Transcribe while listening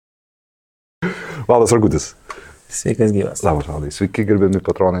Valdas Ragutis. Sveikas gyvas. Labas, Valdai. Sveiki, gerbiami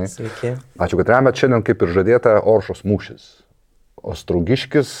patronai. Sveiki. Ačiū, kad remiat. Šiandien, kaip ir žadėta, Oršos mūšis.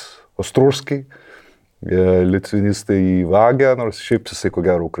 Ostrugiškis, Ostrurskiai, litvinistai įvagę, nors šiaip jisai ko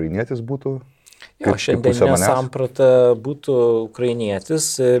gero ukrainietis būtų. Jo, šiandien samprata būtų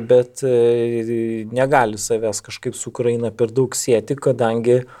ukrainietis, bet negali savęs kažkaip su Ukraina per daug sieti,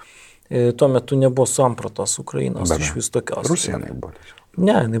 kadangi tuo metu nebuvo sampratos Ukrainos iš vis tokios. Rusija nebuvo.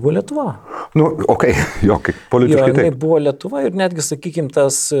 Ne, jinai buvo Lietuva. Nu, okei, kaip politiškai taip. Jinai buvo Lietuva ir netgi, sakykime,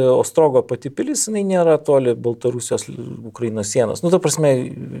 tas Ostrogo pati pilis, jinai nėra toli Baltarusijos Ukrainos sienos. Nu, ta prasme,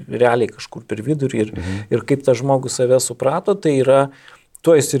 realiai kažkur per vidurį ir kaip tas žmogus save suprato, tai yra,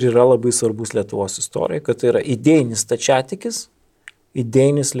 tuo jis ir yra labai svarbus Lietuvos istorijai, kad tai yra idėjinis stačiatikis,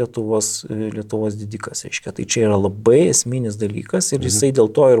 idėjinis Lietuvos didikas, reiškia. Tai čia yra labai esminis dalykas ir jisai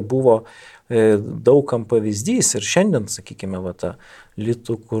dėl to ir buvo daugam pavyzdys ir šiandien, sakykime, va ta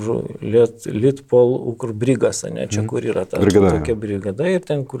Litpol Ukr-brigas, ne, čia kur yra ta tokia brigada ir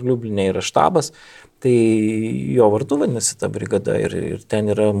ten, kur Liublinė yra štabas, tai jo vardu vadinasi ta brigada ir ten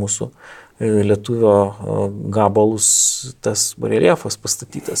yra mūsų lietuvio gabalus tas bareljefas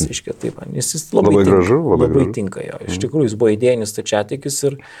pastatytas, reiškia, taip, nes jis labai tinka jo. Iš tikrųjų, jis buvo idėjinis stačiatikis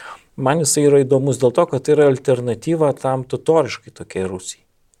ir man jisai yra įdomus dėl to, kad tai yra alternatyva tam totoriškai tokiai Rusijai.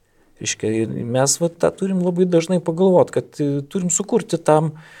 Reiškia, mes tą turim labai dažnai pagalvoti, kad turim sukurti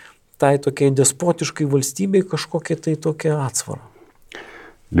tai tokiai despotiškai valstybei kažkokią tai tokią atsvarą.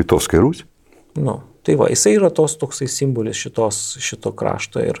 Litovskai Rusija? Nu, tai va, jisai yra toksai simbolis šito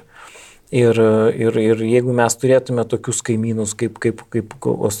krašto ir jeigu mes turėtume tokius kaimynus kaip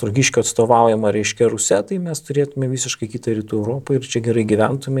Ostrogiškio atstovaujama, reiškia, Rusija, tai mes turėtume visiškai kitą rytų Europą ir čia gerai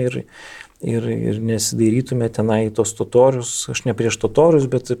gyventume ir nesidairytume tenai tos totorius, aš ne prieš totorius,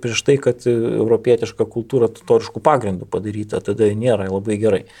 bet prieš tai, kad europietiška kultūra totoriškų pagrindų padaryta, tada nėra labai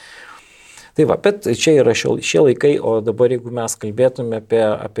gerai. Tai va, bet čia yra šie laikai, o dabar jeigu mes kalbėtume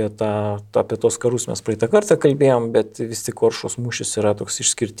apie tos karus, mes praeitą kartą kalbėjom, bet vis tik Oršos mūšis yra toks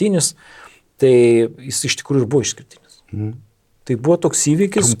išskirtinis, tai jis iš tikrųjų ir buvo išskirtinis. Tai buvo toks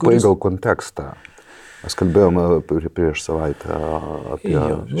įvykis, kuris... Gal kontekstą. Mes kalbėjome prieš savaitę apie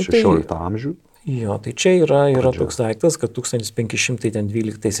 16 amžių. Jo, tai čia yra toks daiktas, kad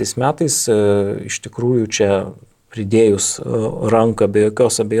 1512 metais iš tikrųjų čia pridėjus ranką be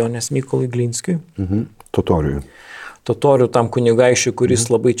jokios abejonės Mykolui Glinskiui. Totorių tam kunigaišiui, kuris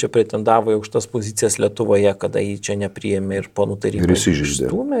labai čia pretendavo į aukštas pozicijas Lietuvoje, kada jį čia nepriėmė ir po nutarimo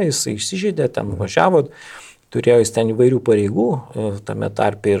išstūmė, jis išsižeidė, ten važiavo. Turėjo jis ten įvairių pareigų, tame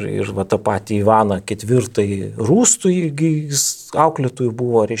tarpe ir va tą patį Ivaną IV Rūstų auklėtojų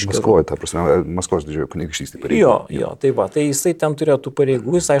buvo, reiškia. Maskvoje, ta prasme, Maskvos didžiojo kunigaikštystė pareigų. Jo, tai va, tai jisai ten turėjo tų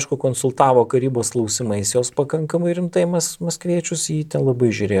pareigų, jis aišku konsultavo karybos klausimais, jos pakankamai rimtai maskviečius, jį ten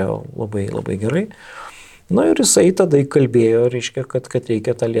labai žiūrėjo labai gerai. Na ir jisai tada įkalbėjo, reiškia, kad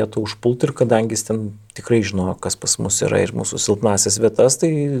reikia tą Lietuvą užpulti ir kadangi jis ten tikrai žinojo, kas pas mus yra ir mūsų silpnasias vietas, tai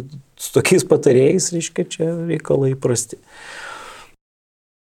su tokiais patarėjais, reiškia, čia reikalai prasti.